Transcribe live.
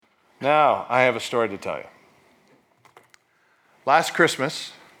Now, I have a story to tell you. Last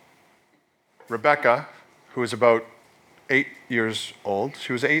Christmas, Rebecca, who was about 8 years old,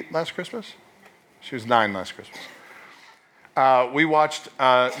 she was 8 last Christmas? She was 9 last Christmas. We watched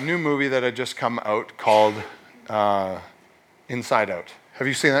a new movie that had just come out called Inside Out. Have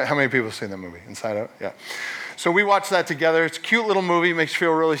you seen that? How many people have seen that movie, Inside Out? Yeah. So we watched that together. It's a cute little movie. Makes you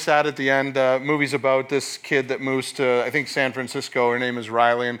feel really sad at the end. Movie's about this kid that moves to, I think, San Francisco. Her name is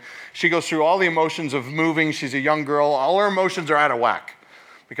Riley, and she goes through all the emotions of moving. She's a young girl. All her emotions are out of whack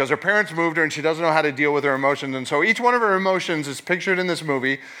because her parents moved her, and she doesn't know how to deal with her emotions. And so each one of her emotions is pictured in this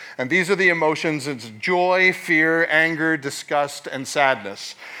movie, and these are the emotions. It's joy, fear, anger, disgust, and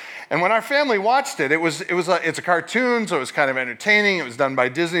sadness. And when our family watched it, it's a cartoon, so it was kind of entertaining. It was done by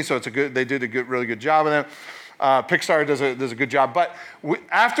Disney, so they did a really good job of it. Pixar does a good job. But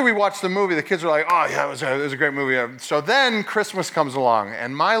after we watched the movie, the kids were like, oh, yeah, it was a great movie. So then Christmas comes along,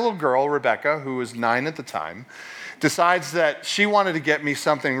 and my little girl, Rebecca, who was 9 at the time, decides that she wanted to get me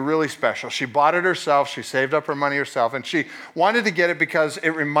something really special. She bought it herself. She saved up her money herself, and she wanted to get it because it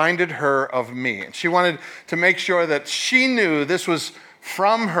reminded her of me. And she wanted to make sure that she knew this was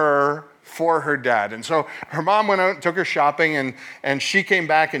from her for her dad. And so her mom went out and took her shopping, and she came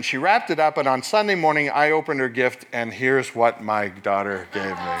back and she wrapped it up. And on Sunday morning, I opened her gift, and here's what my daughter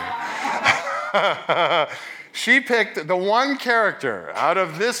gave me. She picked the one character out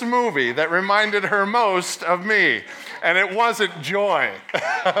of this movie that reminded her most of me, and it wasn't Joy.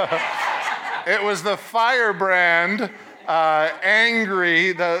 It was the Firebrand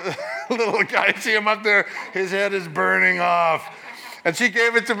angry, the little guy. See him up there? His head is burning off. And she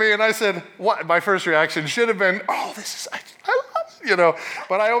gave it to me, and I said, what? My first reaction should have been, oh, I love it,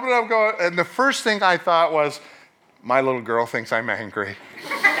 But I opened it up, and the first thing I thought was, my little girl thinks I'm angry.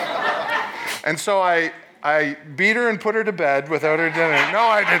 And so I beat her and put her to bed without her dinner. No,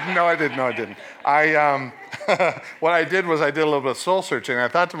 I didn't. What I did was I did a little bit of soul searching. I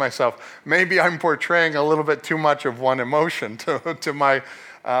thought to myself, maybe I'm portraying a little bit too much of one emotion to my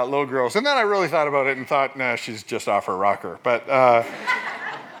little girls. And then I really thought about it and thought, nah, she's just off her rocker. But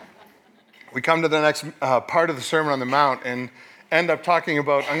we come to the next part of the Sermon on the Mount and end up talking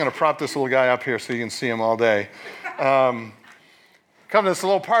about, I'm going to prop this little guy up here so you can see him all day. Come to this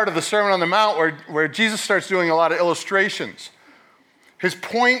little part of the Sermon on the Mount where Jesus starts doing a lot of illustrations. His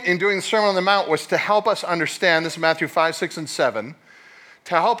point in doing the Sermon on the Mount was to help us understand, this is Matthew 5, 6, and 7,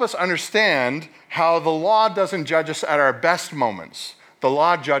 to help us understand how the law doesn't judge us at our best moments. The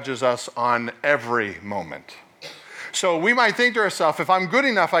law judges us on every moment. So we might think to ourselves, if I'm good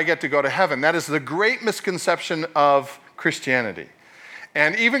enough, I get to go to heaven. That is the great misconception of Christianity.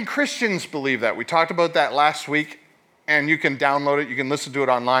 And even Christians believe that. We talked about that last week, and you can download it. You can listen to it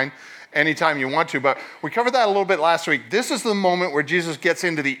online anytime you want to. But we covered that a little bit last week. This is the moment where Jesus gets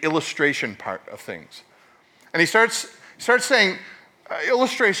into the illustration part of things. And he starts saying,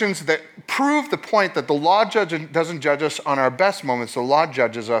 illustrations that prove the point that the law doesn't judge us on our best moments. The law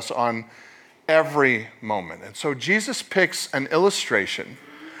judges us on every moment. And so Jesus picks an illustration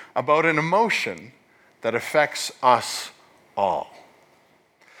about an emotion that affects us all.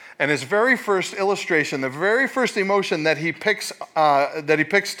 And his very first illustration, the very first emotion that he picks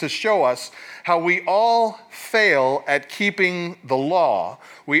to show us how we all fail at keeping the law,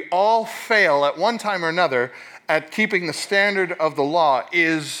 we all fail at one time or another at keeping the standard of the law,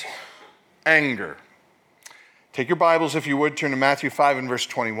 is anger. Take your Bibles, if you would, turn to Matthew 5 and verse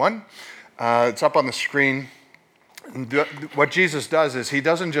 21. It's up on the screen. What Jesus does is he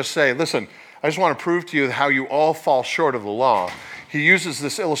doesn't just say, listen, I just want to prove to you how you all fall short of the law. He uses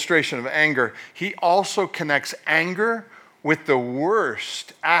this illustration of anger. He also connects anger with the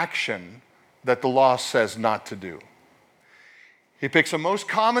worst action that the law says not to do. He picks the most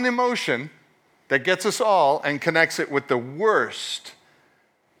common emotion that gets us all and connects it with the worst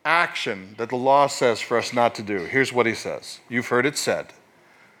action that the law says for us not to do. Here's what he says. You've heard it said,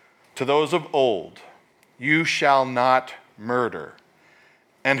 to those of old, you shall not murder.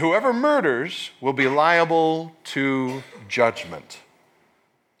 And whoever murders will be liable to judgment.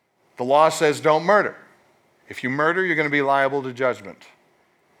 The law says don't murder. If you murder, you're going to be liable to judgment.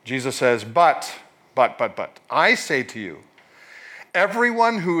 Jesus says, but, I say to you,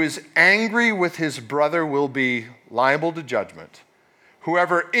 everyone who is angry with his brother will be liable to judgment.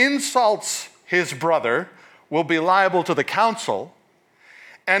 Whoever insults his brother will be liable to the council.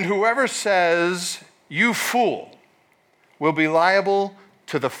 And whoever says, you fool, will be liable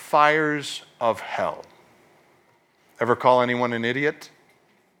to the fires of hell. Ever call anyone an idiot?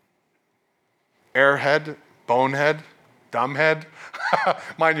 Airhead? Bonehead? Dumbhead?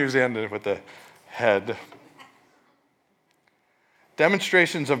 Mine usually ended with the head.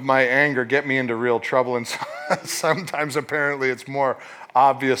 Demonstrations of my anger get me into real trouble, and sometimes apparently it's more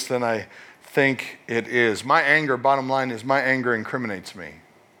obvious than I think it is. My anger, bottom line is, my anger incriminates me.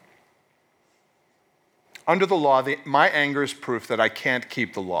 Under the law, my anger is proof that I can't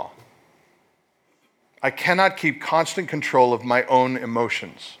keep the law. I cannot keep constant control of my own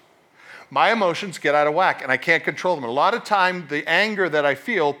emotions. My emotions get out of whack, and I can't control them. A lot of time, the anger that I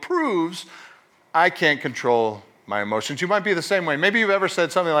feel proves I can't control my emotions. You might be the same way. Maybe you've ever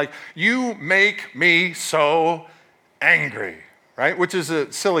said something like, "You make me so angry," right? Which is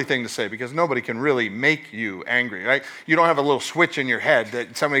a silly thing to say because nobody can really make you angry, right? You don't have a little switch in your head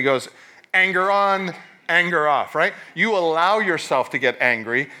that somebody goes, anger on, anger off, right? You allow yourself to get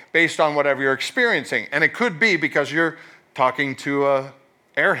angry based on whatever you're experiencing. And it could be because you're talking to a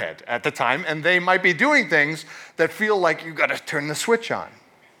airhead at the time, and they might be doing things that feel like you got to turn the switch on.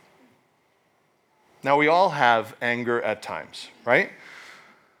 Now, we all have anger at times, right?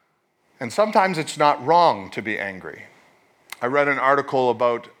 And sometimes it's not wrong to be angry. I read an article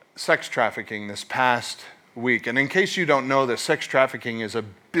about sex trafficking this past week. And in case you don't know this, sex trafficking is a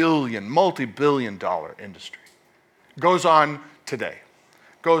multi-billion-dollar industry. Goes on today.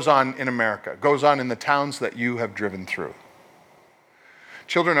 Goes on in America. Goes on in the towns that you have driven through.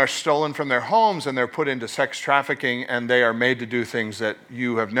 Children are stolen from their homes and they're put into sex trafficking, and they are made to do things that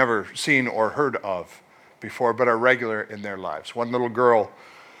you have never seen or heard of before, but are regular in their lives. One little girl,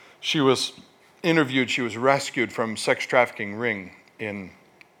 she was interviewed, she was rescued from sex trafficking ring in,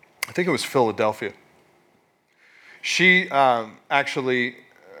 I think it was Philadelphia. She actually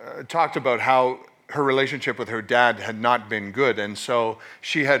talked about how her relationship with her dad had not been good, and so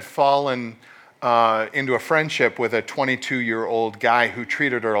she had fallen into a friendship with a 22-year-old guy who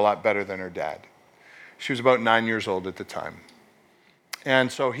treated her a lot better than her dad. She was about 9 years old at the time.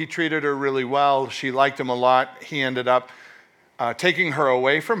 And so he treated her really well. She liked him a lot. He ended up taking her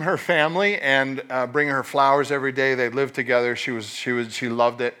away from her family and bringing her flowers every day. They lived together. She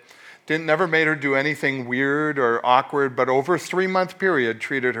loved it. Never made her do anything weird or awkward, but over a 3-month period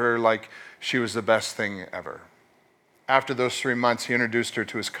treated her like she was the best thing ever. After those 3 months, he introduced her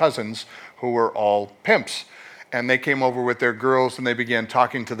to his cousins, who were all pimps. And they came over with their girls, and they began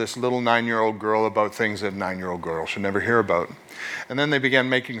talking to this little 9-year-old girl about things that a 9-year-old girl should never hear about. And then they began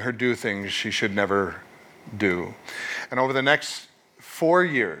making her do things she should never do. And over the next 4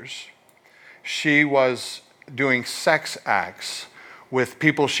 years, she was doing sex acts with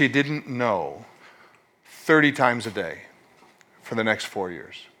people she didn't know 30 times a day for the next 4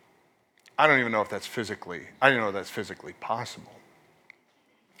 years. I don't even know if that's physically possible.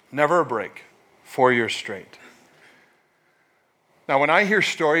 Never a break, 4 years straight. Now, when I hear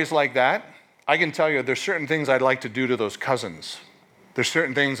stories like that, I can tell you there's certain things I'd like to do to those cousins. There's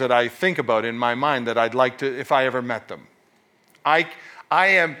certain things that I think about in my mind that I'd like to, if I ever met them. I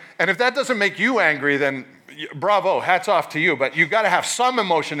am, and if that doesn't make you angry, then bravo, hats off to you, but you've got to have some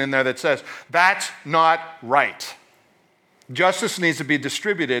emotion in there that says, that's not right. Justice needs to be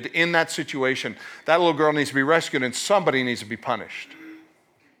distributed in that situation. That little girl needs to be rescued, and somebody needs to be punished.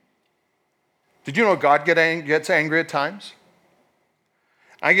 Did you know God gets angry at times?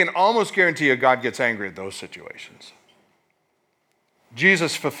 I can almost guarantee you God gets angry at those situations.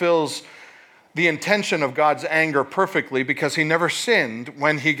 Jesus fulfills the intention of God's anger perfectly because he never sinned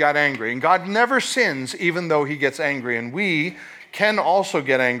when he got angry. And God never sins even though he gets angry. And we can also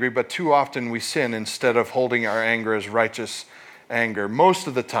get angry, but too often we sin instead of holding our anger as righteous anger. Most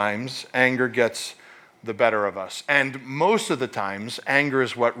of the times, anger gets the better of us. And most of the times, anger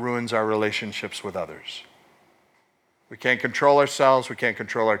is what ruins our relationships with others. We can't control ourselves. We can't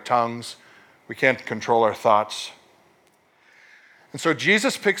control our tongues. We can't control our thoughts. And so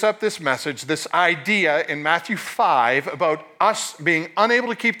Jesus picks up this message, this idea in Matthew 5 about us being unable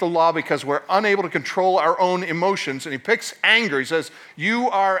to keep the law because we're unable to control our own emotions. And he picks anger. He says, you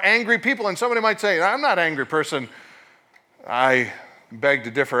are angry people. And somebody might say, I'm not an angry person. I beg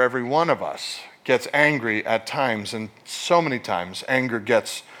to differ. Every one of us gets angry at times. And so many times, anger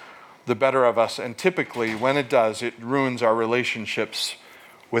gets the better of us. And typically, when it does, it ruins our relationships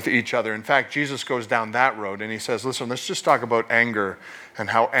with each other. In fact, Jesus goes down that road and he says, listen, let's just talk about anger and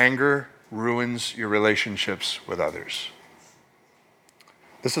how anger ruins your relationships with others.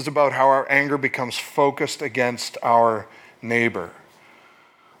 This is about how our anger becomes focused against our neighbor.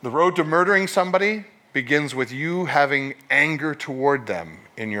 The road to murdering somebody begins with you having anger toward them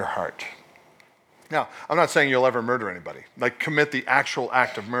in your heart. Now, I'm not saying you'll ever murder anybody, like commit the actual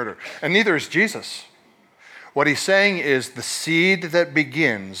act of murder, and neither is Jesus. What he's saying is the seed that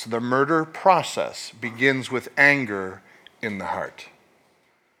begins the murder process begins with anger in the heart,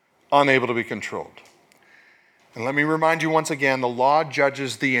 unable to be controlled. And let me remind you once again, the law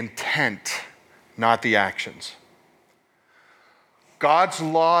judges the intent, not the actions. God's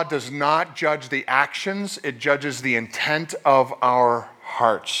law does not judge the actions, it judges the intent of our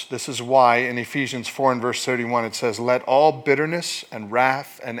hearts. This is why in Ephesians 4 and verse 31 it says, "Let all bitterness and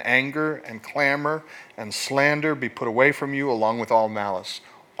wrath and anger and clamor and slander be put away from you along with all malice."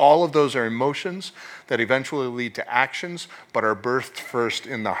 All of those are emotions that eventually lead to actions, but are birthed first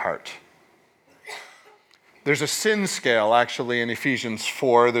in the heart. There's a sin scale actually in Ephesians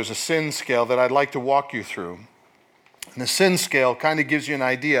 4. There's a sin scale that I'd like to walk you through. And the sin scale kind of gives you an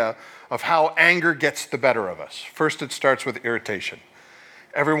idea of how anger gets the better of us. First, it starts with irritation.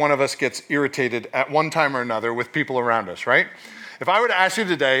 Every one of us gets irritated at one time or another with people around us, right? If I were to ask you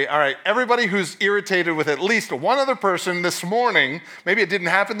today, all right, everybody who's irritated with at least one other person this morning, maybe it didn't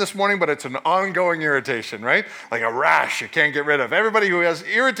happen this morning, but it's an ongoing irritation, right? Like a rash you can't get rid of. Everybody who has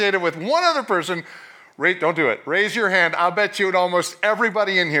irritated with one other person, don't do it. Raise your hand. I'll bet you almost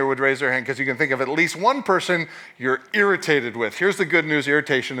everybody in here would raise their hand because you can think of at least one person you're irritated with. Here's the good news.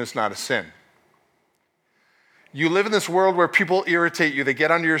 Irritation is not a sin. You live in this world where people irritate you. They get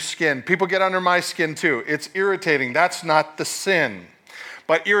under your skin. People get under my skin too. It's irritating. That's not the sin.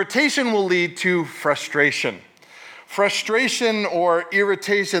 But irritation will lead to frustration. Frustration or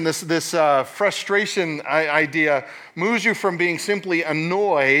irritation, this frustration idea moves you from being simply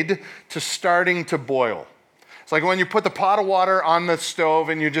annoyed to starting to boil. It's like when you put the pot of water on the stove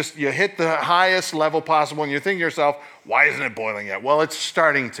and you hit the highest level possible and you think to yourself, why isn't it boiling yet? Well, it's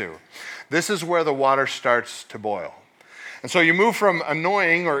starting to. This is where the water starts to boil. And so you move from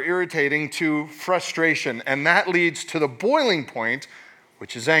annoying or irritating to frustration, and that leads to the boiling point,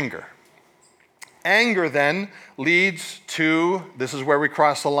 which is anger. Anger then leads to, this is where we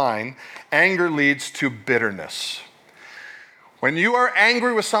cross the line, anger leads to bitterness. When you are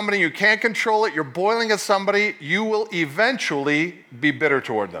angry with somebody, you can't control it, you're boiling at somebody, you will eventually be bitter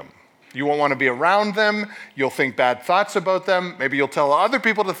toward them. You won't want to be around them, you'll think bad thoughts about them, maybe you'll tell other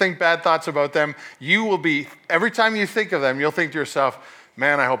people to think bad thoughts about them. You will be, every time you think of them, you'll think to yourself,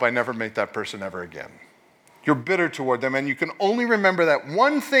 man, I hope I never meet that person ever again. You're bitter toward them, and you can only remember that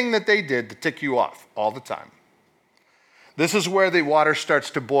one thing that they did to tick you off all the time. This is where the water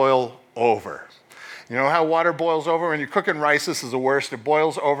starts to boil over. You know how water boils over? When you're cooking rice, this is the worst. It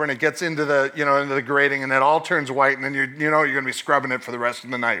boils over and it gets into the grating and it all turns white, and then you're going to be scrubbing it for the rest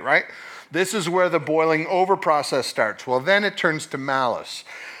of the night, right? This is where the boiling over process starts. Well, then it turns to malice.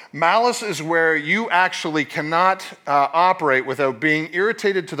 Malice is where you actually cannot operate without being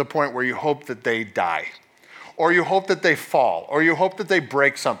irritated to the point where you hope that they die, or you hope that they fall, or you hope that they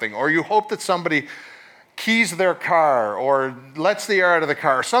break something, or you hope that somebody keys their car or lets the air out of the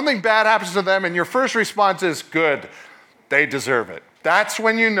car. Something bad happens to them and your first response is, good, they deserve it. That's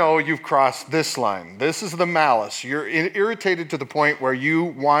when you know you've crossed this line. This is the malice. You're irritated to the point where you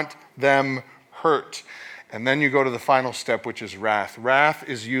want them hurt. And then you go to the final step, which is wrath. Wrath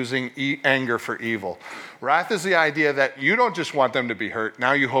is using anger for evil. Wrath is the idea that you don't just want them to be hurt.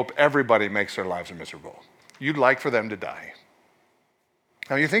 Now you hope everybody makes their lives miserable. You'd like for them to die.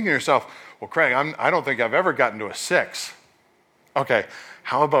 Now you're thinking to yourself, well, Craig, I don't think I've ever gotten to a 6. Okay,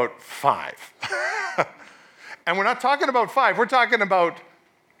 how about 5? And we're not talking about 5. We're talking about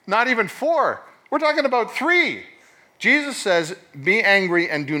not even 4. We're talking about 3. Jesus says, be angry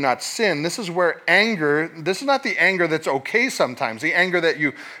and do not sin. This is where anger, this is not the anger that's okay sometimes, the anger that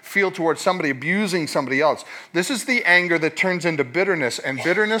you feel towards somebody abusing somebody else. This is the anger that turns into bitterness, and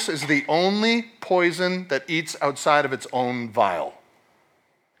bitterness is the only poison that eats outside of its own vial.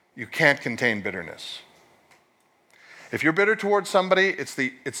 You can't contain bitterness. If you're bitter towards somebody, that's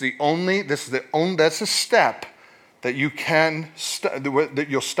a step that you that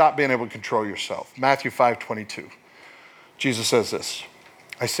you'll stop being able to control yourself. Matthew 5:22. Jesus says this,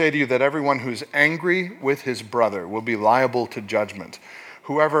 I say to you that everyone who's angry with his brother will be liable to judgment.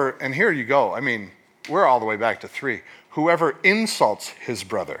 Whoever, and here you go, we're all the way back to 3. Whoever insults his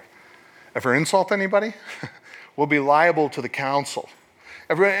brother, ever insult anybody? will be liable to the council.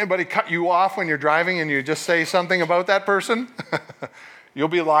 Anybody cut you off when you're driving and you just say something about that person? You'll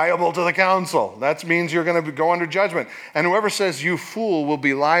be liable to the council. That means you're going to go under judgment. And whoever says you fool will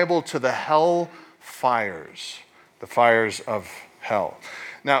be liable to the hell fires, the fires of hell.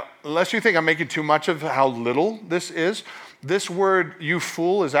 Now, unless you think I'm making too much of how little this is, this word you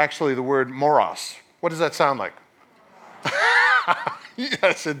fool is actually the word moros. What does that sound like?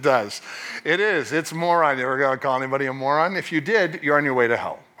 Yes, it does. It is. It's moron. You ever going to call anybody a moron? If you did, you're on your way to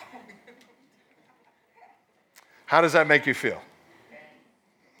hell. How does that make you feel?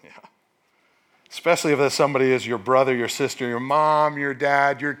 Yeah. Especially if somebody is your brother, your sister, your mom, your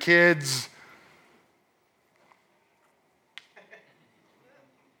dad, your kids.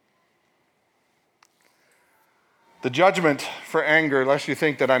 The judgment for anger, lest you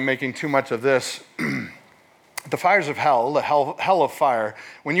think that I'm making too much of this, the fires of hell, the hell of fire,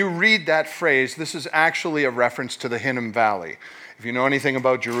 when you read that phrase, this is actually a reference to the Hinnom Valley. If you know anything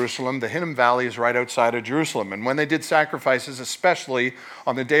about Jerusalem, the Hinnom Valley is right outside of Jerusalem. And when they did sacrifices, especially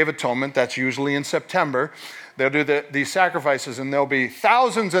on the Day of Atonement, that's usually in September, they'll do these sacrifices, and there'll be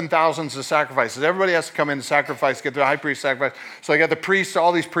thousands and thousands of sacrifices. Everybody has to come in and sacrifice, get the high priest sacrifice. So they got the priests,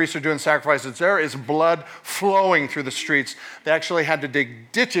 all these priests are doing sacrifices. There is blood flowing through the streets. They actually had to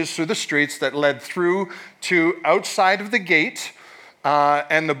dig ditches through the streets that led through to outside of the gate,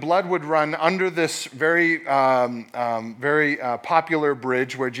 and the blood would run under this very popular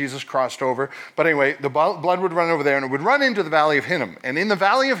bridge where Jesus crossed over. But anyway, the blood would run over there, and it would run into the Valley of Hinnom. And in the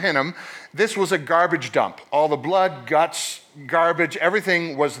Valley of Hinnom, this was a garbage dump. All the blood, guts, garbage,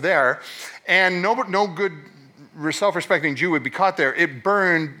 everything was there. And no good self-respecting Jew would be caught there. It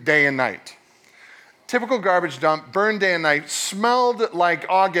burned day and night. Typical garbage dump, burned day and night, smelled like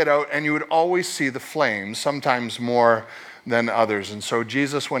all get out, and you would always see the flames, sometimes more than others. And so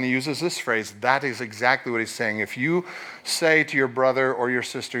Jesus, when he uses this phrase, that is exactly what he's saying. If you say to your brother or your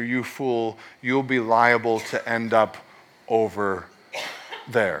sister, you fool, you'll be liable to end up over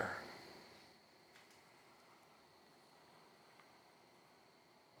there.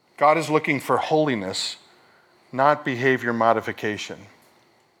 God is looking for holiness, not behavior modification.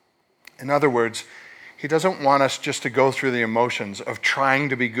 In other words, he doesn't want us just to go through the emotions of trying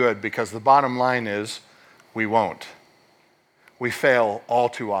to be good, because the bottom line is we won't. We fail all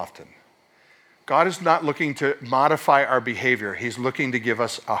too often. God is not looking to modify our behavior. He's looking to give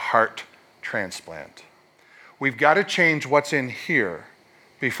us a heart transplant. We've got to change what's in here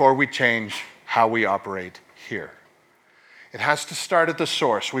before we change how we operate here. It has to start at the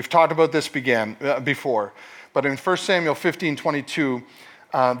source. We've talked about this before, but in 1 Samuel 15:22,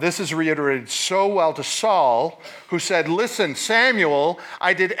 this is reiterated so well to Saul, who said, listen, Samuel,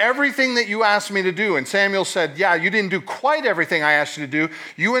 I did everything that you asked me to do. And Samuel said, yeah, you didn't do quite everything I asked you to do.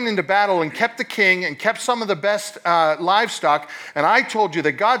 You went into battle and kept the king and kept some of the best livestock. And I told you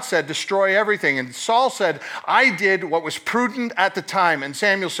that God said, destroy everything. And Saul said, I did what was prudent at the time. And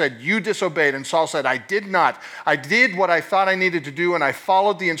Samuel said, you disobeyed. And Saul said, I did not. I did what I thought I needed to do, and I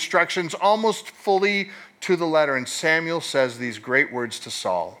followed the instructions almost fully to the letter. And Samuel says these great words to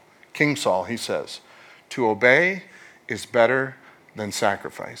Saul, King Saul. He says, to obey is better than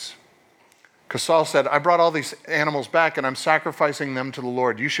sacrifice. Because Saul said, I brought all these animals back and I'm sacrificing them to the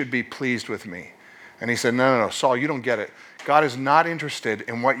Lord. You should be pleased with me. And he said, no, Saul, you don't get it. God is not interested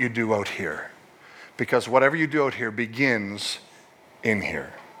in what you do out here, because whatever you do out here begins in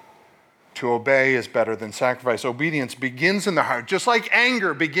here. To obey is better than sacrifice. Obedience begins in the heart. Just like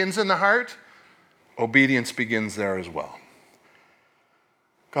anger begins in the heart, obedience begins there as well.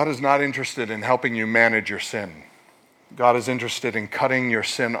 God is not interested in helping you manage your sin. God is interested in cutting your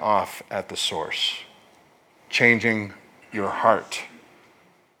sin off at the source, changing your heart.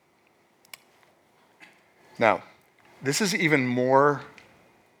 Now, this is even more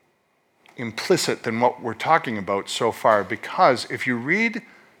implicit than what we're talking about so far, because if you read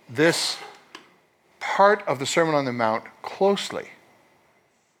this part of the Sermon on the Mount closely,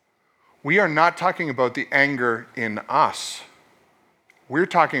 we are not talking about the anger in us. We're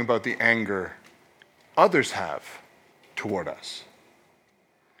talking about the anger others have toward us.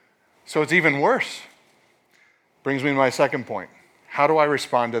 So it's even worse. Brings me to my second point. How do I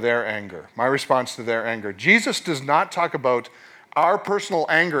respond to their anger? My response to their anger. Jesus does not talk about our personal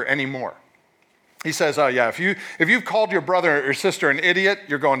anger anymore. He says, oh yeah, if you've called your brother or sister an idiot,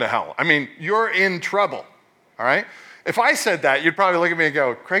 you're going to hell. I mean, you're in trouble, all right? If I said that, you'd probably look at me and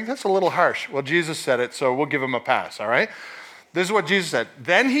go, Craig, that's a little harsh. Well, Jesus said it, so we'll give him a pass, all right? This is what Jesus said.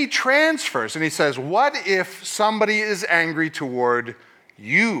 Then he transfers and he says, what if somebody is angry toward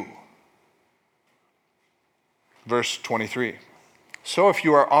you? Verse 23. So if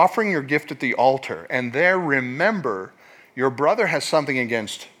you are offering your gift at the altar and there remember your brother has something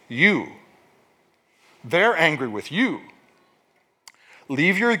against you, they're angry with you,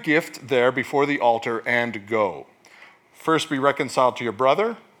 leave your gift there before the altar and go. First be reconciled to your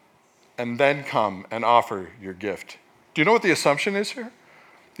brother, and then come and offer your gift. Do you know what the assumption is here?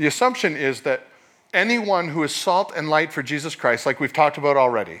 The assumption is that anyone who is salt and light for Jesus Christ, like we've talked about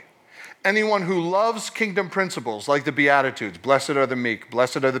already, anyone who loves kingdom principles like the Beatitudes, blessed are the meek,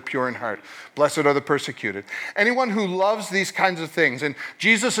 blessed are the pure in heart, blessed are the persecuted, anyone who loves these kinds of things, and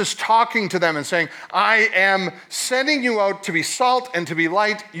Jesus is talking to them and saying, I am sending you out to be salt and to be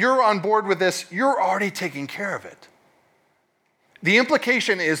light, you're on board with this, you're already taking care of it. The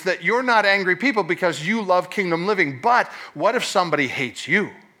implication is that you're not angry people because you love kingdom living. But what if somebody hates you?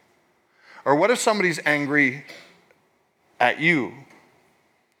 Or what if somebody's angry at you.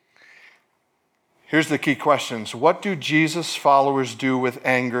 Here's the key questions. What do Jesus' followers do with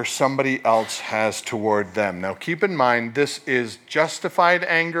anger somebody else has toward them? Now keep in mind, this is justified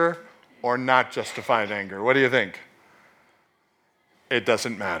anger or not justified anger. What do you think? It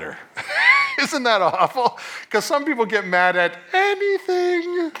doesn't matter. Isn't that awful? Because some people get mad at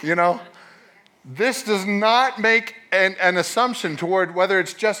anything, This does not make an assumption toward whether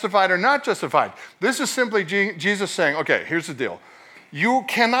it's justified or not justified. This is simply Jesus saying, okay, here's the deal. You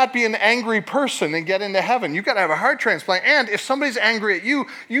cannot be an angry person and get into heaven. You've got to have a heart transplant. And if somebody's angry at you,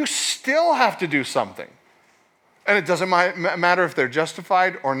 you still have to do something. And it doesn't matter if they're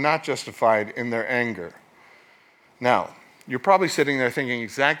justified or not justified in their anger. Now, you're probably sitting there thinking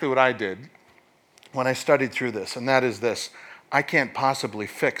exactly what I did when I studied through this, and that is this. I can't possibly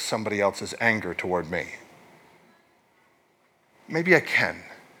fix somebody else's anger toward me. Maybe I can.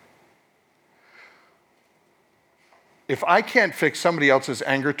 If I can't fix somebody else's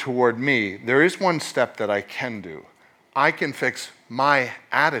anger toward me, there is one step that I can do. I can fix my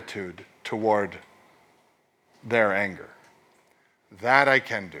attitude toward their anger. That I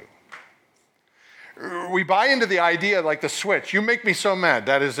can do. We buy into the idea like the switch. You make me so mad.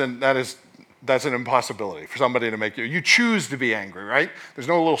 That's an impossibility for somebody to make you. You choose to be angry, right? There's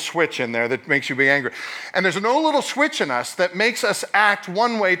no little switch in there that makes you be angry. And there's no little switch in us that makes us act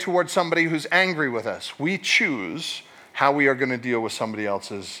one way towards somebody who's angry with us. We choose how we are going to deal with somebody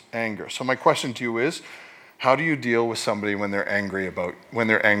else's anger. So my question to you is, how do you deal with somebody when they're angry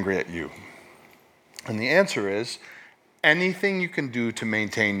at you? And the answer is, anything you can do to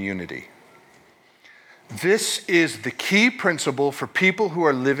maintain unity. This is the key principle for people who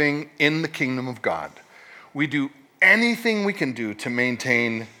are living in the kingdom of God. We do anything we can do to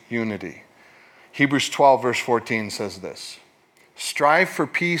maintain unity. Hebrews 12 verse 14 says this. Strive for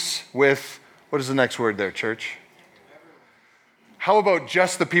peace with, what is the next word there, church? How about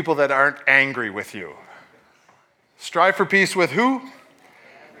just the people that aren't angry with you? Strive for peace with who?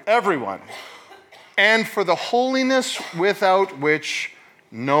 Everyone. And for the holiness without which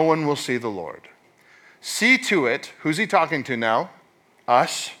no one will see the Lord. See to it, who's he talking to now?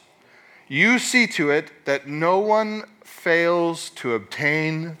 Us. You see to it that no one fails to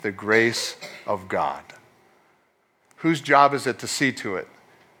obtain the grace of God. Whose job is it to see to it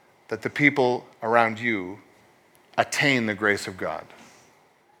that the people around you attain the grace of God?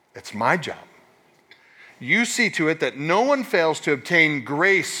 It's my job. You see to it that no one fails to obtain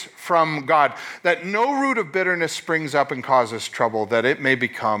grace from God, that no root of bitterness springs up and causes trouble, that it may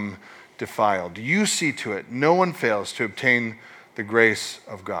become defiled. You see to it no one fails to obtain the grace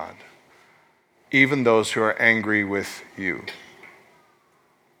of God, even those who are angry with you.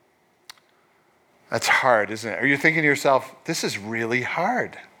 That's hard, isn't it? Are you thinking to yourself, this is really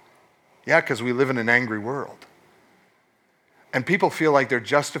hard? Yeah, because we live in an angry world. And people feel like they're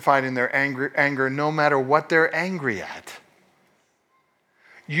justified in their anger no matter what they're angry at.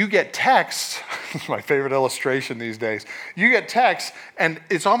 You get texts, my favorite illustration these days. You get texts, and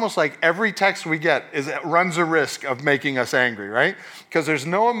it's almost like every text we get runs a risk of making us angry, right? Because there's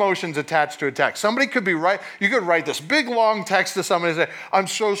no emotions attached to a text. Somebody could be right. You could write this big, long text to somebody and say, I'm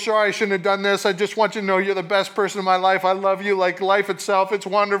so sorry I shouldn't have done this. I just want you to know you're the best person in my life. I love you like life itself. It's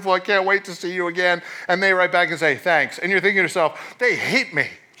wonderful. I can't wait to see you again. And they write back and say, thanks. And you're thinking to yourself, they hate me.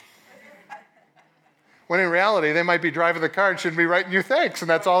 When in reality, they might be driving the car and shouldn't be writing you thanks, and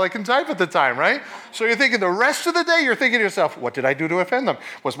that's all they can type at the time, right? So you're thinking the rest of the day, you're thinking to yourself, what did I do to offend them?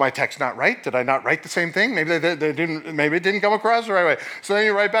 Was my text not right? Did I not write the same thing? Maybe they didn't. Maybe it didn't come across the right way. So then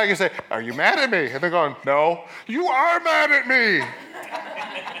you write back and say, are you mad at me? And they're going, no, you are mad at me.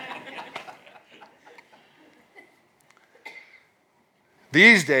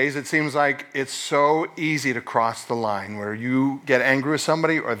 These days, it seems like it's so easy to cross the line where you get angry with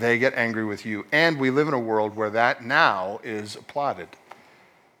somebody or they get angry with you. And we live in a world where that now is applauded.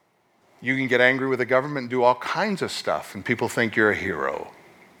 You can get angry with the government and do all kinds of stuff, and people think you're a hero.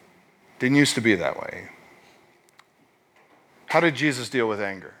 Didn't used to be that way. How did Jesus deal with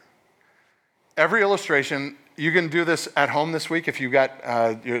anger? Every illustration, you can do this at home this week if you've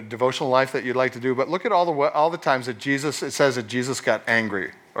got your devotional life that you'd like to do, but look at all the times that it says that Jesus got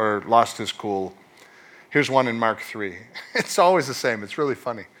angry or lost his cool. Here's one in Mark 3. It's always the same. It's really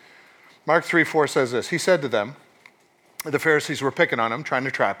funny. Mark 3:4 says this. He said to them, the Pharisees were picking on him, trying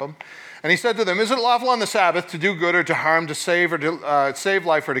to trap him, and he said to them, is it lawful on the Sabbath to do good or to harm, to save or to save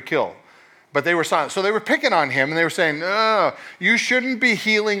life or to kill? But they were silent. So they were picking on him, and they were saying, no, you shouldn't be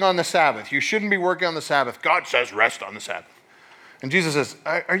healing on the Sabbath. You shouldn't be working on the Sabbath. God says rest on the Sabbath. And Jesus says,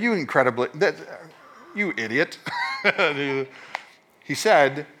 are you incredibly, you idiot. He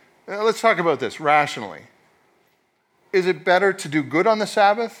said, let's talk about this rationally. is it better to do good on the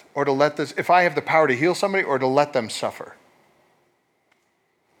Sabbath or to let this, if I have the power to heal somebody, or to let them suffer?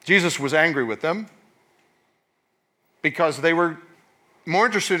 Jesus was angry with them because they were more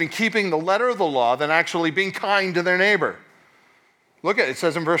interested in keeping the letter of the law than actually being kind to their neighbor. Look at it. It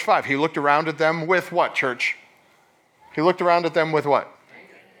says in verse 5, he looked around at them with what, church? He looked around at them with what?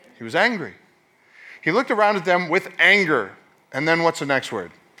 He was angry. He looked around at them with anger. And then what's the next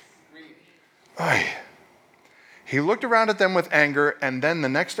word? Ay. He looked around at them with anger, and then the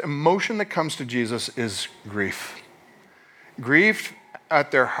next emotion that comes to Jesus is grief. Grief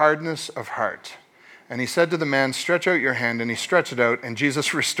at their hardness of heart. And he said to the man, stretch out your hand, and he stretched it out, and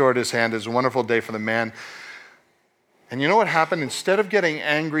Jesus restored his hand. It was a wonderful day for the man. And you know what happened? Instead of getting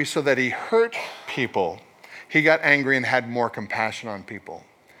angry so that he hurt people, he got angry and had more compassion on people.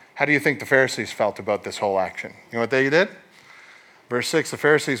 How do you think the Pharisees felt about this whole action? You know what they did? Verse 6, the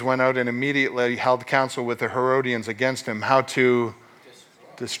Pharisees went out and immediately held counsel with the Herodians against him, how to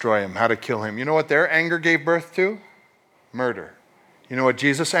destroy him, how to kill him. You know what their anger gave birth to? Murder. You know what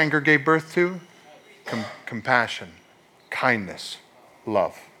Jesus' anger gave birth to? Compassion, kindness,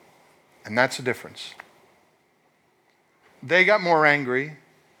 love. And that's the difference. They got more angry.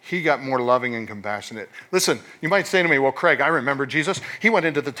 He got more loving and compassionate. Listen, you might say to me, well, Craig, I remember Jesus. He went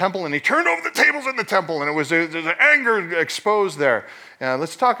into the temple and he turned over the tables in the temple, and there's anger exposed there.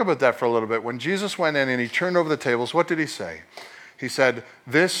 Let's talk about that for a little bit. When Jesus went in and he turned over the tables, what did he say? He said,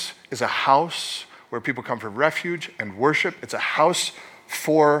 this is a house where people come for refuge and worship. It's a house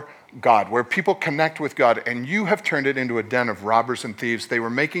for God, where people connect with God, and you have turned it into a den of robbers and thieves. They were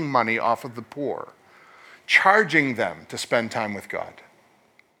making money off of the poor, charging them to spend time with God.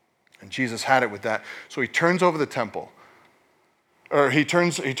 And Jesus had it with that. So he turns over the temple, or he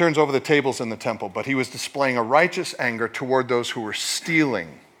turns over the tables in the temple, but he was displaying a righteous anger toward those who were stealing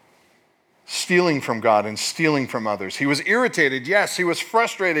from God and stealing from others. He was irritated, yes. He was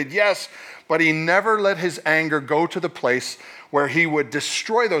frustrated, yes. But he never let his anger go to the place where he would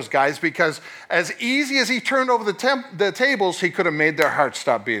destroy those guys, because as easy as he turned over the tables, he could have made their hearts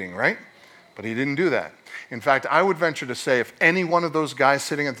stop beating, right? But he didn't do that. In fact, I would venture to say if any one of those guys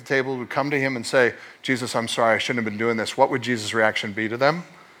sitting at the table would come to him and say, Jesus, I'm sorry, I shouldn't have been doing this, what would Jesus' reaction be to them?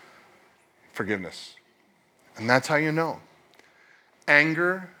 Forgiveness. And that's how you know.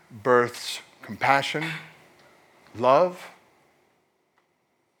 Anger births compassion, love.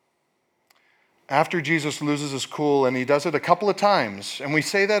 After Jesus loses his cool, and he does it a couple of times, and we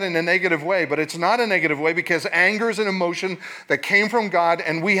say that in a negative way, but it's not a negative way, because anger is an emotion that came from God,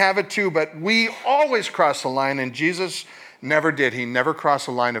 and we have it too, but we always cross the line, and Jesus never did. He never crossed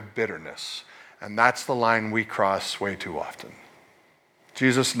the line of bitterness, and that's the line we cross way too often.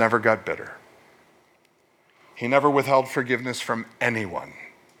 Jesus never got bitter. He never withheld forgiveness from anyone,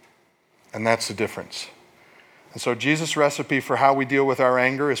 and that's the difference. And so Jesus' recipe for how we deal with our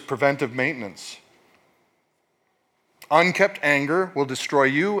anger is preventive maintenance. Unkept anger will destroy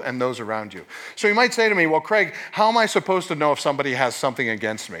you and those around you. So you might say to me, well, Craig, how am I supposed to know if somebody has something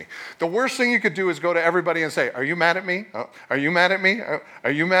against me? The worst thing you could do is go to everybody and say, are you mad at me? Oh, are you mad at me?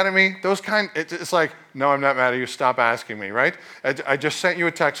 Are you mad at me? It's like, no, I'm not mad at you. Stop asking me, right? I just sent you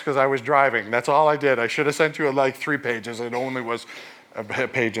a text because I was driving. That's all I did. I should have sent you like 3 pages. It only was a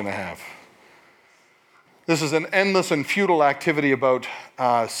page and a half. This is an endless and futile activity about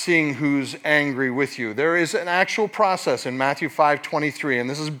seeing who's angry with you. There is an actual process in Matthew 5:23, and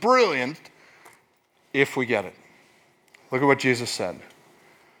this is brilliant if we get it. Look at what Jesus said.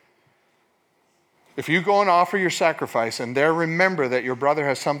 If you go and offer your sacrifice and there remember that your brother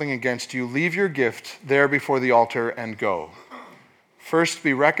has something against you, leave your gift there before the altar and go. First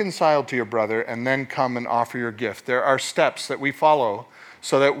be reconciled to your brother and then come and offer your gift. There are steps that we follow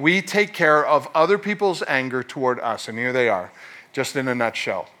so that we take care of other people's anger toward us. And here they are, just in a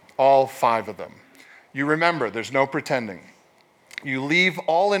nutshell, all 5 of them. You remember, there's no pretending. You leave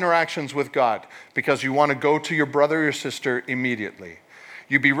all interactions with God because you want to go to your brother or sister immediately.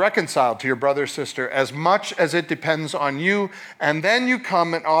 You be reconciled to your brother or sister as much as it depends on you, and then you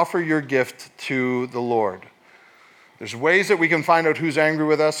come and offer your gift to the Lord. There's ways that we can find out who's angry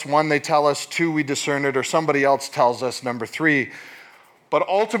with us. 1, they tell us. 2, we discern it, or somebody else tells us. Number 3, but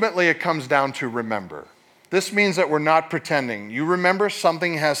ultimately, it comes down to remember. This means that we're not pretending. You remember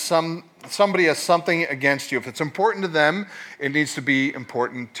somebody has something against you. If it's important to them, it needs to be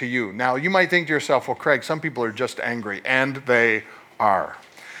important to you. Now, you might think to yourself, well, Craig, some people are just angry, and they are.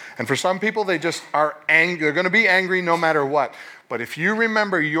 And for some people, they just are angry. They're going to be angry no matter what. But if you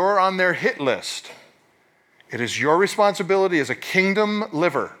remember you're on their hit list, it is your responsibility as a kingdom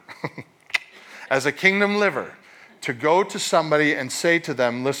liver, to go to somebody and say to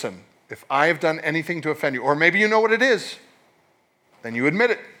them, listen, if I have done anything to offend you, or maybe you know what it is, then you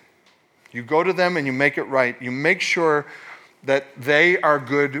admit it. You go to them and you make it right. You make sure that they are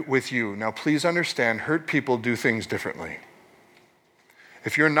good with you. Now, please understand, hurt people do things differently.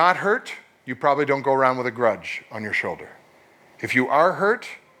 If you're not hurt, you probably don't go around with a grudge on your shoulder. If you are hurt,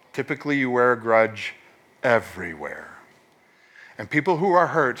 typically you wear a grudge everywhere. And people who are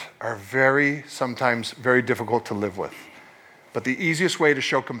hurt are sometimes very difficult to live with. But the easiest way to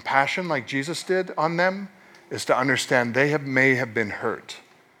show compassion, like Jesus did on them, is to understand they may have been hurt.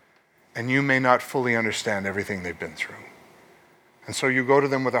 And you may not fully understand everything they've been through. And so you go to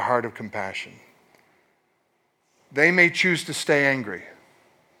them with a heart of compassion. They may choose to stay angry,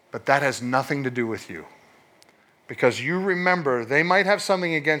 but that has nothing to do with you. Because you remember they might have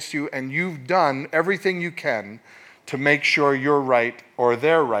something against you and you've done everything you can to make sure you're right or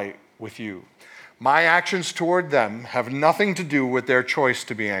they're right with you. My actions toward them have nothing to do with their choice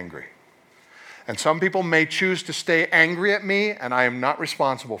to be angry. And some people may choose to stay angry at me, and I am not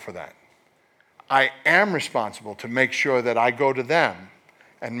responsible for that. I am responsible to make sure that I go to them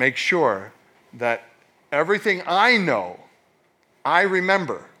and make sure that everything I know, I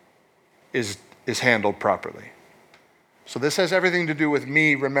remember, is handled properly. So this has everything to do with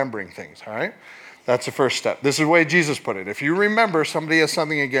me remembering things, all right? That's the first step. This is the way Jesus put it. If you remember somebody has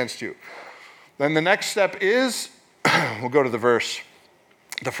something against you, then the next step is, we'll go to the verse.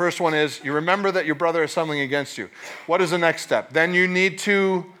 The first one is, you remember that your brother has something against you. What is the next step? Then you need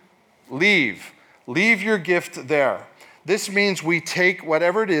to leave. Leave your gift there. This means we take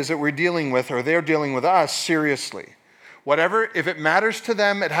whatever it is that we're dealing with or they're dealing with us seriously. Whatever, if it matters to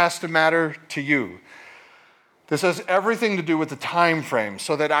them, it has to matter to you. This has everything to do with the time frame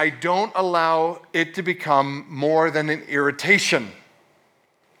so that I don't allow it to become more than an irritation.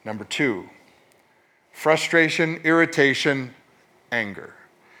 Number 2, frustration, irritation, anger.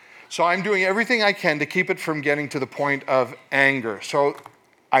 So I'm doing everything I can to keep it from getting to the point of anger. So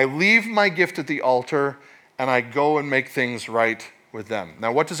I leave my gift at the altar and I go and make things right with them.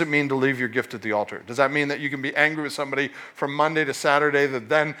 Now, what does it mean to leave your gift at the altar? Does that mean that you can be angry with somebody from Monday to Saturday, that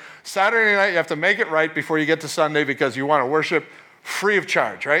then Saturday night you have to make it right before you get to Sunday because you want to worship free of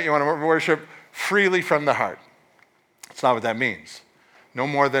charge, right? You want to worship freely from the heart. That's not what that means. No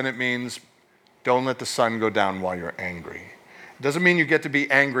more than it means don't let the sun go down while you're angry. It doesn't mean you get to be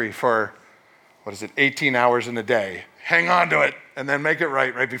angry for, 18 hours in a day. Hang on to it and then make it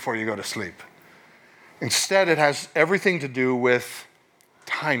right before you go to sleep. Instead, it has everything to do with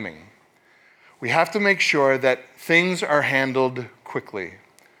timing. We have to make sure that things are handled quickly.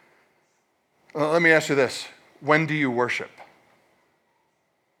 Let me ask you this. When do you worship?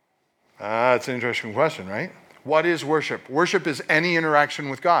 It's an interesting question, right? What is worship? Worship is any interaction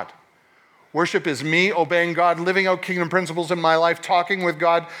with God. Worship is me obeying God, living out kingdom principles in my life, talking with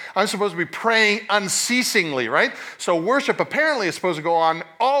God. I'm supposed to be praying unceasingly, right? So worship apparently is supposed to go on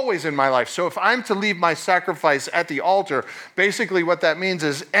always in my life. So if I'm to leave my sacrifice at the altar, basically what that means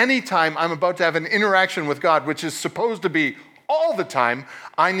is anytime I'm about to have an interaction with God, which is supposed to be all the time,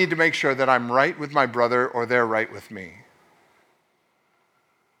 I need to make sure that I'm right with my brother or they're right with me.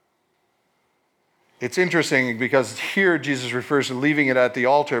 It's interesting because here Jesus refers to leaving it at the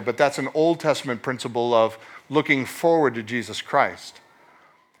altar, but that's an Old Testament principle of looking forward to Jesus Christ.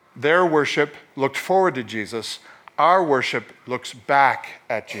 Their worship looked forward to Jesus. Our worship looks back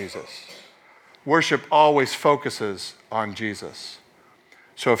at Jesus. Worship always focuses on Jesus.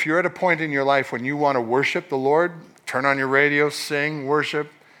 So if you're at a point in your life when you want to worship the Lord, turn on your radio, sing,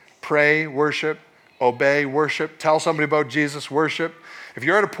 worship, pray, worship, obey, worship, tell somebody about Jesus, worship. If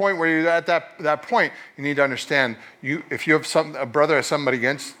you're at a point where you're at that point, you need to understand, if you have a brother or somebody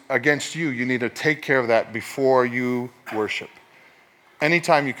against you, you need to take care of that before you worship.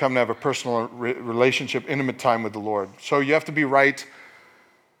 Anytime you come to have a personal relationship, intimate time with the Lord. So you have to be right.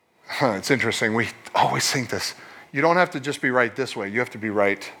 It's interesting. We always think this. You don't have to just be right this way. You have to be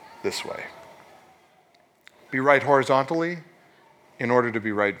right this way. Be right horizontally in order to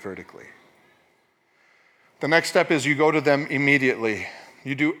be right vertically. The next step is you go to them immediately.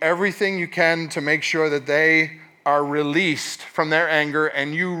 You do everything you can to make sure that they are released from their anger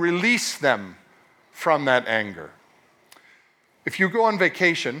and you release them from that anger. If you go on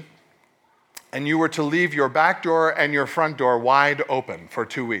vacation and you were to leave your back door and your front door wide open for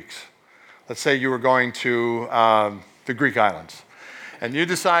 2 weeks, let's say you were going to the Greek islands, and you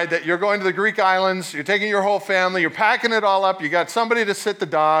decide that you're going to the Greek islands, you're taking your whole family, you're packing it all up, you got somebody to sit the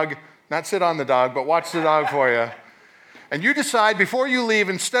dog, not sit on the dog, but watch the dog for you. And you decide before you leave,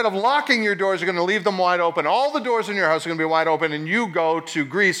 instead of locking your doors, you're going to leave them wide open. All the doors in your house are going to be wide open, and you go to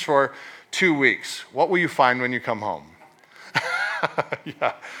Greece for 2 weeks. What will you find when you come home?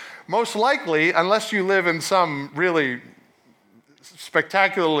 Yeah. most likely, unless you live in some really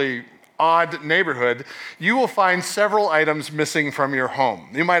spectacularly odd neighborhood, you will find several items missing from your home.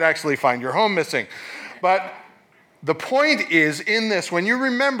 You might actually find your home missing. But the point is, in this, when you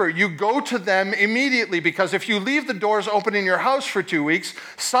remember, you go to them immediately, because if you leave the doors open in your house for 2 weeks,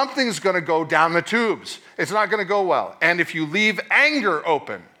 something's going to go down the tubes. It's not going to go well. And if you leave anger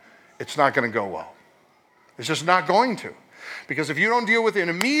open, it's not going to go well. It's just not going to. Because if you don't deal with it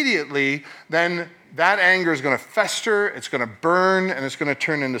immediately, then that anger is going to fester, it's going to burn, and it's going to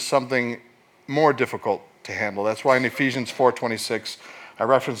turn into something more difficult to handle. That's why in Ephesians 4:26, I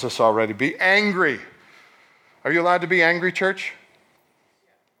referenced this already, be angry. Are you allowed to be angry, church?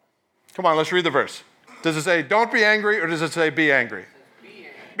 Come on, let's read the verse. Does it say, don't be angry, or does it say, be angry?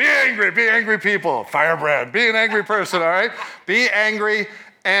 Be angry people. Firebrand, be an angry person, all right? Be angry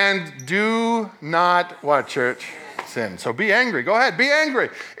and do not, what, church? Sin. So be angry. Go ahead, be angry.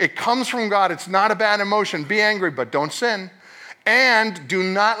 It comes from God. It's not a bad emotion. Be angry, but don't sin. And do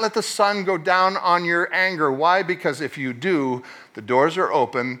not let the sun go down on your anger. Why? Because if you do, the doors are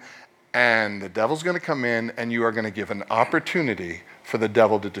open, and the devil's going to come in, and you are going to give an opportunity for the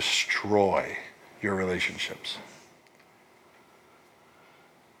devil to destroy your relationships.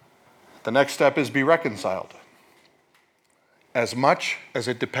 The next step is be reconciled. As much as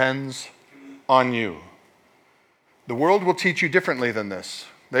it depends on you. The world will teach you differently than this.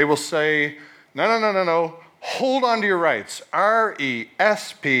 They will say, no. Hold on to your rights.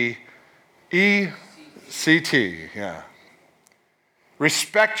 RESPECT. Yeah.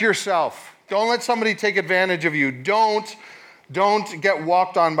 Respect yourself. Don't let somebody take advantage of you. Don't get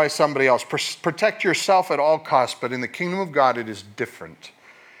walked on by somebody else. Protect yourself at all costs. But in the kingdom of God, it is different.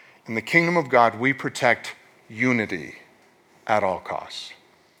 In the kingdom of God, we protect unity at all costs.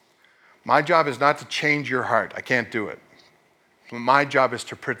 My job is not to change your heart. I can't do it. My job is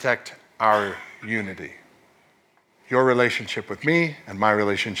to protect our unity. Your relationship with me and my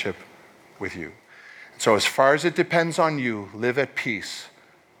relationship with you. So as far as it depends on you, live at peace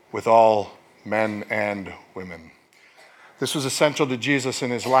with all men and women. This was essential to Jesus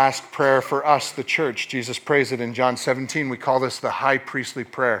in his last prayer for us, the church. Jesus prays it in John 17. We call this the high priestly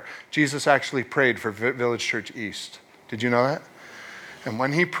prayer. Jesus actually prayed for Village Church East. Did you know that? And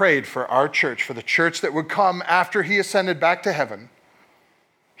when he prayed for our church, for the church that would come after he ascended back to heaven,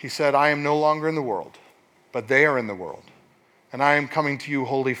 he said, I am no longer in the world, but they are in the world. And I am coming to you,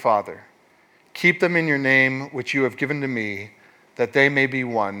 Holy Father. Keep them in your name, which you have given to me, that they may be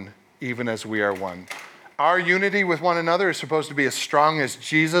one, even as we are one. Our unity with one another is supposed to be as strong as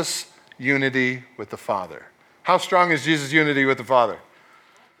Jesus' unity with the Father. How strong is Jesus' unity with the Father?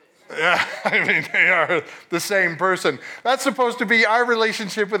 Yeah, I mean, they are the same person. That's supposed to be our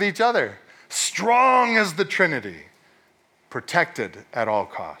relationship with each other. Strong as the Trinity, protected at all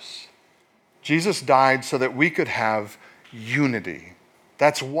costs. Jesus died so that we could have unity.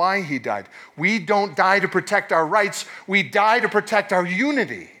 That's why he died. We don't die to protect our rights. We die to protect our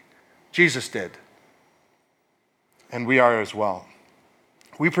unity. Jesus did. And we are as well.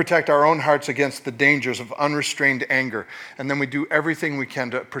 We protect our own hearts against the dangers of unrestrained anger, and then we do everything we can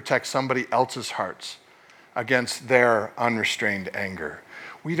to protect somebody else's hearts against their unrestrained anger.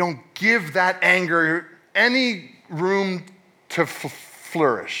 We don't give that anger any room to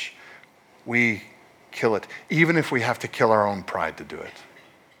flourish. We kill it, even if we have to kill our own pride to do it.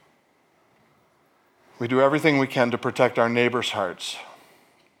 We do everything we can to protect our neighbor's hearts,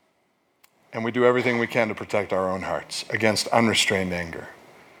 and we do everything we can to protect our own hearts against unrestrained anger.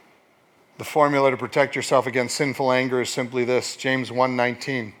 The formula to protect yourself against sinful anger is simply this, James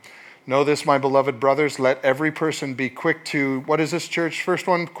 1:19. Know this, my beloved brothers, let every person be quick to, what is this, church? First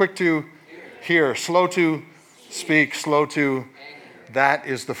one, quick to hear, slow to speak, slow to, that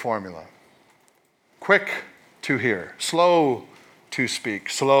is the formula. Quick to hear, slow to speak,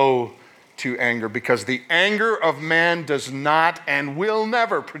 slow to anger, because the anger of man does not and will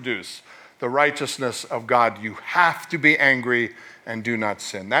never produce the righteousness of God. You have to be angry and do not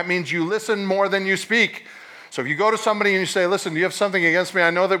sin. That means you listen more than you speak. So if you go to somebody and you say, listen, do you have something against me? I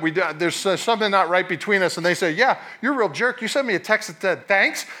know that there's something not right between us. And they say, yeah, you're a real jerk. You sent me a text that said,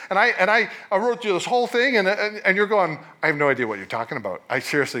 thanks. And I wrote you this whole thing. And you're going, I have no idea what you're talking about. I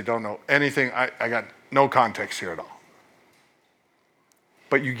seriously don't know anything. I got no context here at all.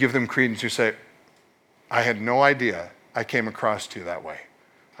 But you give them credence. You say, I had no idea I came across to you that way.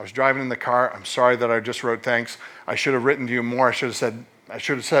 I was driving in the car. I'm sorry that I just wrote thanks. I should have written to you more. I should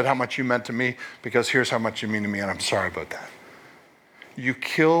have said how much you meant to me, because here's how much you mean to me, and I'm sorry about that. You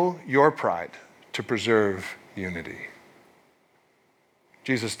kill your pride to preserve unity.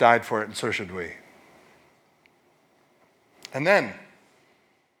 Jesus died for it, and so should we. And then,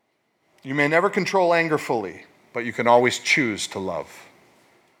 You may never control anger fully, but you can always choose to love.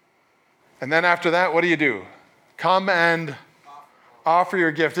 And then after that, what do? Come and offer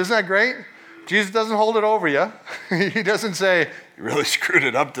your gift. Isn't that great? Jesus doesn't hold it over you. He doesn't say, you really screwed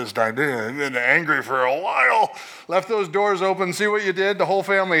it up this time, didn't you? You've been angry for a while. Left those doors open. See what you did? The whole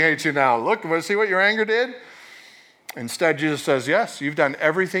family hates you now. Look, see what your anger did? Instead, Jesus says, yes, you've done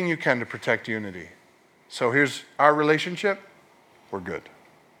everything you can to protect unity. So here's our relationship. We're good.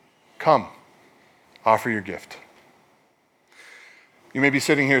 Come, offer your gift. You may be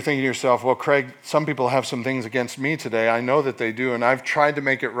sitting here thinking to yourself, well, Craig, some people have some things against me today. I know that they do, and I've tried to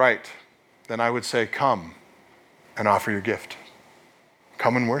make it right. Then I would say, come and offer your gift.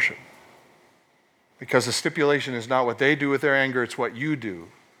 Come and worship. Because the stipulation is not what they do with their anger, it's what you do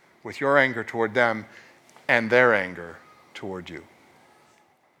with your anger toward them and their anger toward you.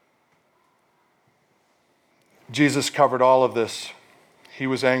 Jesus covered all of this. He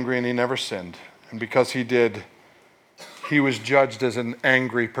was angry and he never sinned. And because he did, he was judged as an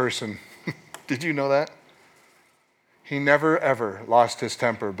angry person. Did you know that? He never, ever lost his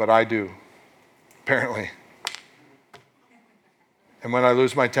temper, but I do, apparently. And when I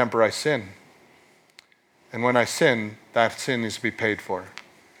lose my temper, I sin. And when I sin, that sin needs to be paid for.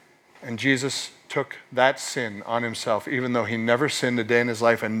 And Jesus took that sin on himself, even though he never sinned a day in his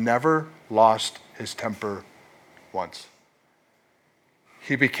life and never lost his temper once.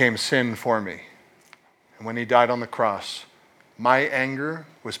 He became sin for me. And when he died on the cross, my anger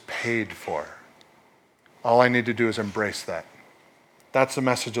was paid for. All I need to do is embrace that. That's the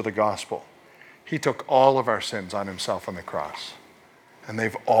message of the gospel. He took all of our sins on himself on the cross, and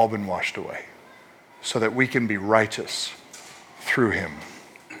they've all been washed away so that we can be righteous through him.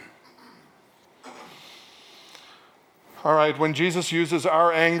 All right, when Jesus uses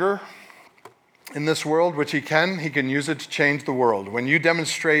our anger in this world, which he can use it to change the world. When you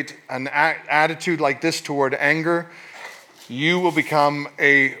demonstrate an attitude like this toward anger, you will become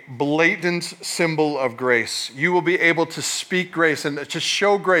a blatant symbol of grace. You will be able to speak grace and to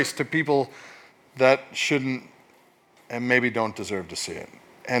show grace to people that shouldn't and maybe don't deserve to see it.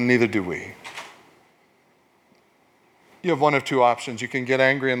 And neither do we. You have one of two options. You can get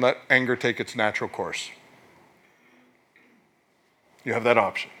angry and let anger take its natural course. You have that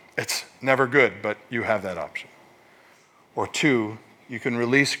option. It's never good, but you have that option. Or two, you can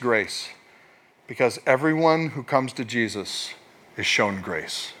release grace, because everyone who comes to Jesus is shown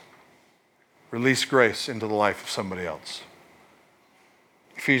grace. Release grace into the life of somebody else.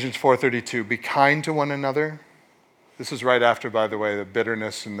 Ephesians 4:32, be kind to one another. This is right after, by the way, the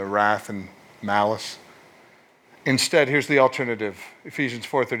bitterness and the wrath and malice. Instead, here's the alternative. Ephesians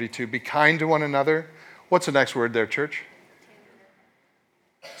 4:32, be kind to one another. What's the next word there, church?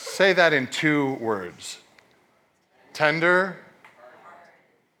 Say that in 2 words. Tender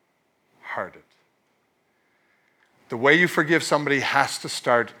hearted. The way you forgive somebody has to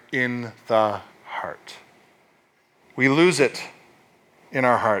start in the heart. We lose it in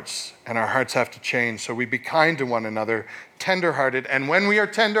our hearts, and our hearts have to change. So we be kind to one another, tender-hearted. And when we are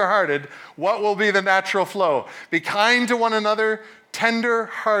tender-hearted, what will be the natural flow? Be kind to one another,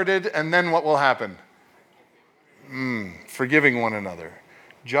 tender-hearted, and then what will happen? Forgiving one another.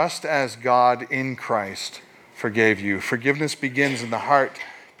 Just as God in Christ forgave you. Forgiveness begins in the heart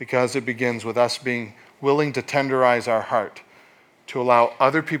because it begins with us being willing to tenderize our heart to allow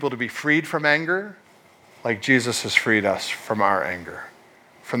other people to be freed from anger like Jesus has freed us from our anger,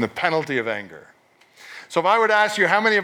 from the penalty of anger. So if I were to ask you how many of